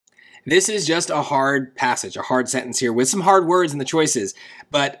This is just a hard passage, a hard sentence here with some hard words in the choices.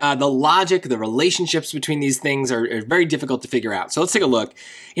 But the logic, the relationships between these things are very difficult to figure out. So let's take a look.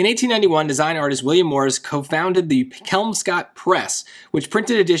 In 1891, design artist William Morris co-founded the Kelmscott Press, which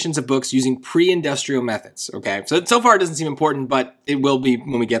printed editions of books using pre-industrial methods. Okay, so far it doesn't seem important, but it will be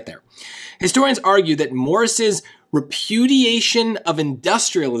when we get there. Historians argue that Morris's repudiation of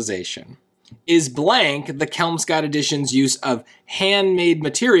industrialization is blank the Kelmscott edition's use of handmade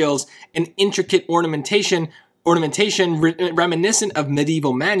materials and intricate ornamentation reminiscent of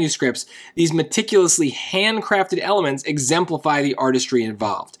medieval manuscripts. These meticulously handcrafted elements exemplify the artistry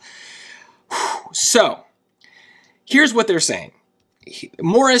involved. So, here's what they're saying.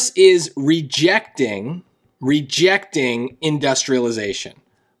 Morris is rejecting industrialization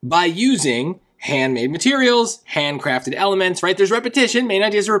by using handmade materials, handcrafted elements, right? There's repetition. Main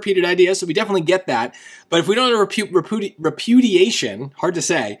ideas are repeated ideas, so we definitely get that. But if we don't have repudiation, hard to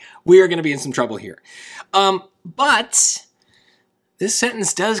say, we are going to be in some trouble here. But this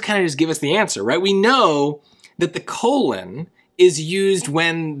sentence does kind of just give us the answer, right? We know that the colon is used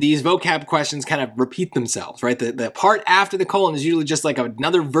when these vocab questions kind of repeat themselves, right? The part after the colon is usually just like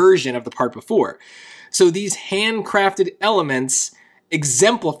another version of the part before. So these handcrafted elements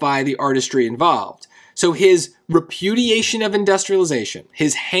exemplify the artistry involved. So his repudiation of industrialization,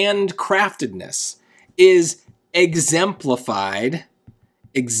 his handcraftedness, is exemplified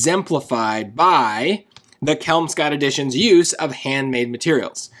by the Kelmscott edition's use of handmade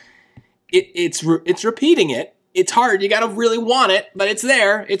materials. It's repeating it. It's hard. You got to really want it, but it's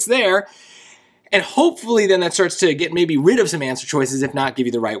there. It's there. And hopefully then that starts to get maybe rid of some answer choices, if not give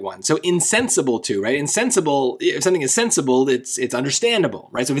you the right one. So insensible to, right? Insensible, if something is sensible, it's understandable,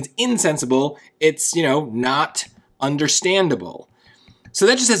 right? So if it's insensible, it's, not understandable. So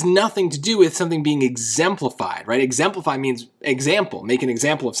that just has nothing to do with something being exemplified, right? Exemplify means example, make an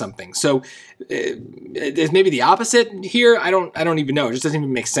example of something. So there's maybe the opposite here. I don't even know. It just doesn't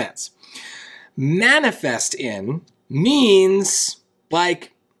even make sense. Manifest in means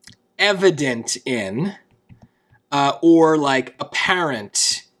like evident in, or like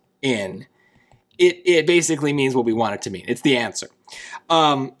apparent in. It basically means what we want it to mean. It's the answer.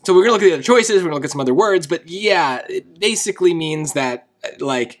 So we're gonna look at the other choices, we're gonna look at some other words, but yeah, it basically means that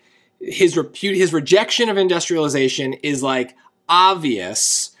like his rejection of industrialization is like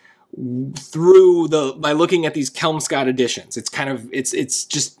obvious by looking at these Kelmscott editions. It's kind of, it's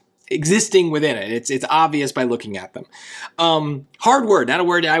just existing within it. It's obvious by looking at them. Hard word, not a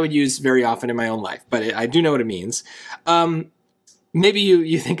word I would use very often in my own life, but I do know what it means. Maybe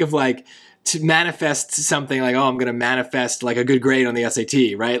you think of like to manifest something like, oh, I'm going to manifest like a good grade on the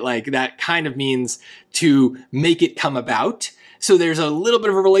SAT, right? Like that kind of means to make it come about. So there's a little bit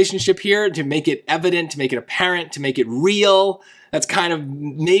of a relationship here to make it evident, to make it apparent, to make it real. That's kind of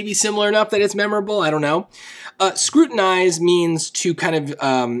maybe similar enough that it's memorable. I don't know. Scrutinize means to kind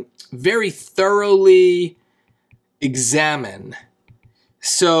of very thoroughly examine.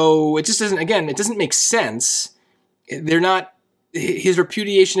 So it just doesn't, again, it doesn't make sense. His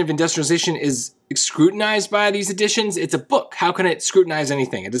repudiation of industrialization is scrutinized by these editions. It's a book. How can it scrutinize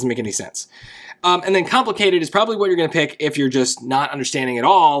anything? It doesn't make any sense. And then complicated is probably what you're going to pick if you're just not understanding at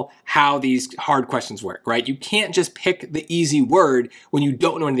all how these hard questions work, right? You can't just pick the easy word when you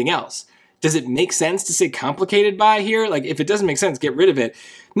don't know anything else. Does it make sense to say complicated by here? Like if it doesn't make sense, get rid of it.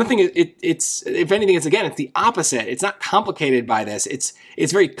 Nothing. It's if anything, it's the opposite. It's not complicated by this. It's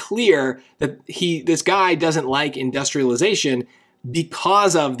very clear that this guy doesn't like industrialization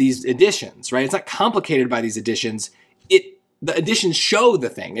because of these additions, right? It's not complicated by these additions. The additions show the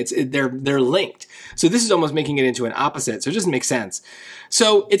thing. They're linked. So this is almost making it into an opposite. So it doesn't make sense.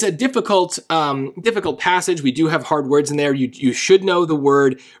 So it's a difficult passage. We do have hard words in there. You should know the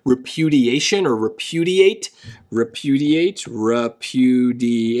word repudiation or repudiate.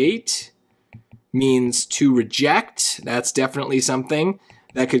 Repudiate means to reject. That's definitely something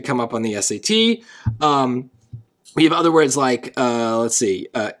that could come up on the SAT. We have other words like, let's see,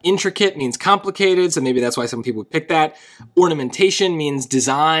 intricate means complicated, so maybe that's why some people would pick that. Ornamentation means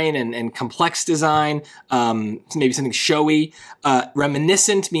design and complex design, maybe something showy.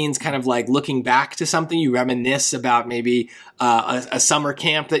 Reminiscent means kind of like looking back to something. You reminisce about maybe a summer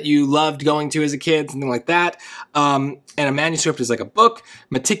camp that you loved going to as a kid, something like that. And a manuscript is like a book.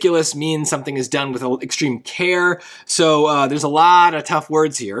 Meticulous means something is done with extreme care. So there's a lot of tough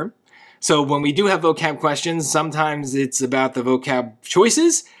words here. So when we do have vocab questions, sometimes it's about the vocab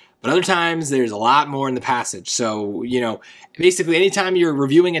choices, but other times there's a lot more in the passage. So, basically anytime you're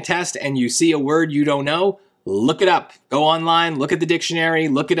reviewing a test and you see a word you don't know, look it up. Go online, look at the dictionary,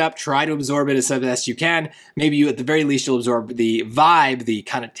 look it up, try to absorb it as best you can. Maybe you, at the very least, you'll absorb the vibe, the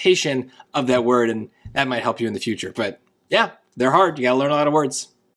connotation of that word, and that might help you in the future. But yeah, they're hard. You gotta learn a lot of words.